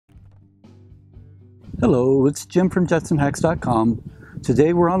Hello, it's Jim from JetsonHacks.com.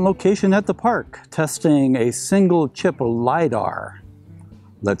 Today we're on location at the park, testing a single chip LIDAR.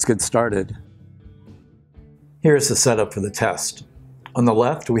 Let's get started. Here's the setup for the test. On the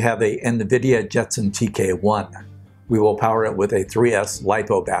left, we have a NVIDIA Jetson TK1. We will power it with a 3S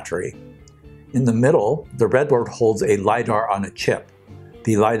LiPo battery. In the middle, the breadboard holds a LiDAR on a chip.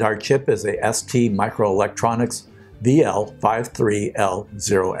 The LiDAR chip is a ST Microelectronics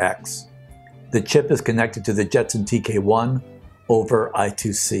VL53L0X. The chip is connected to the Jetson TK1 over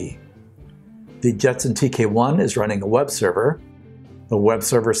I2C. The Jetson TK1 is running a web server. The web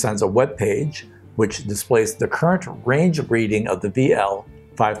server sends a web page which displays the current range reading of the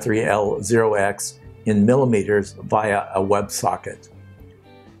VL53L0X in millimeters via a web socket.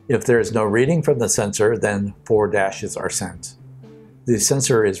 If there is no reading from the sensor, then 4 dashes are sent. The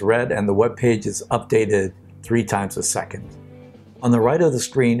sensor is read and the web page is updated 3 times a second. On the right of the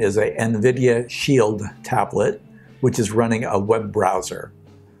screen is a NVIDIA Shield tablet, which is running a web browser.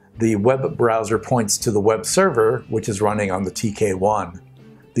 The web browser points to the web server, which is running on the TK1.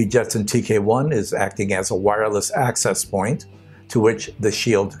 The Jetson TK1 is acting as a wireless access point to which the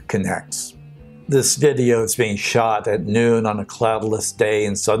Shield connects. This video is being shot at noon on a cloudless day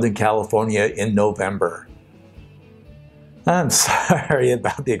in Southern California in November. I'm sorry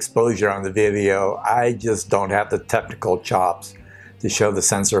about the exposure on the video. I just don't have the technical chops to show the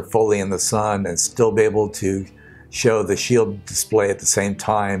sensor fully in the sun and still be able to show the Shield display at the same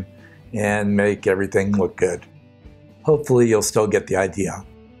time and make everything look good. Hopefully you'll still get the idea.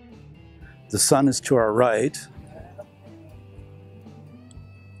 The sun is to our right.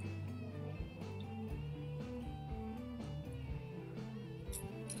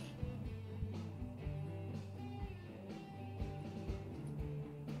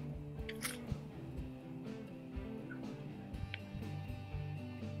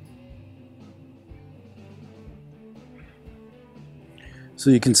 So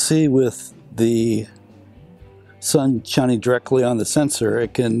you can see with the sun shining directly on the sensor,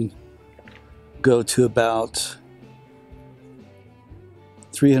 it can go to about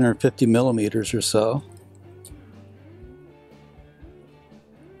 350 millimeters or so.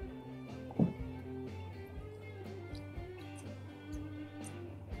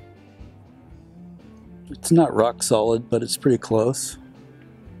 It's not rock solid, but it's pretty close.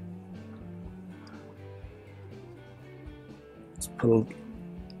 Let's put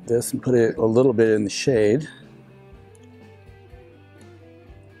this and put it a little bit in the shade.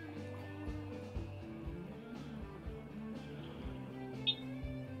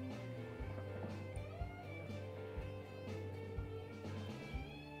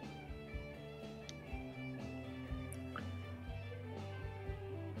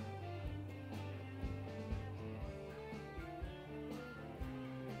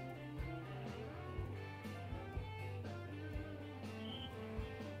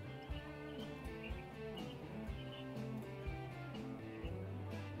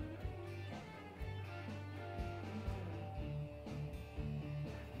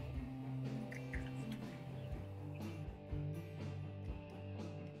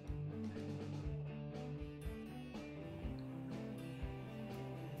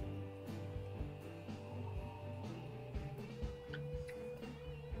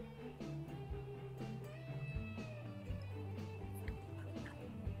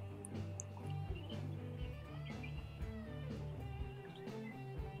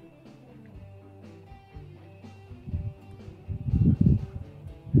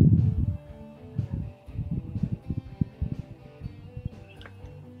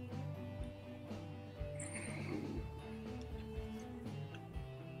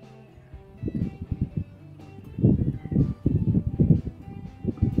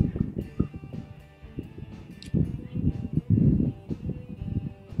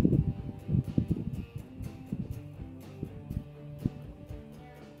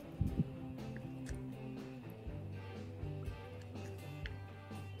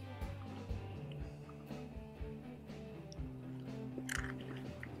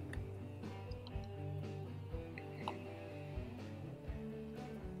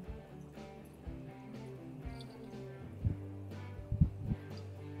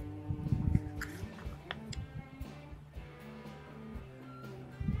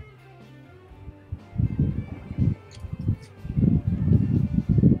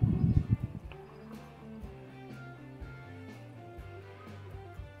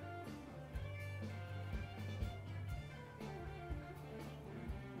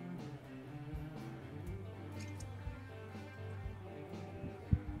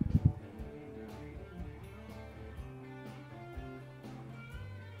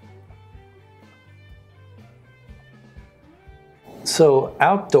 So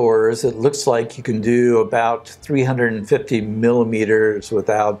outdoors, it looks like you can do about 350 millimeters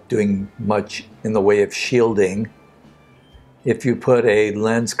without doing much in the way of shielding. If you put a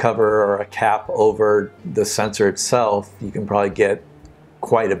lens cover or a cap over the sensor itself, you can probably get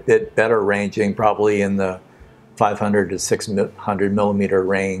quite a bit better ranging, probably in the 500 to 600 millimeter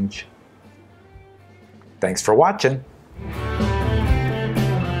range. Thanks for watching.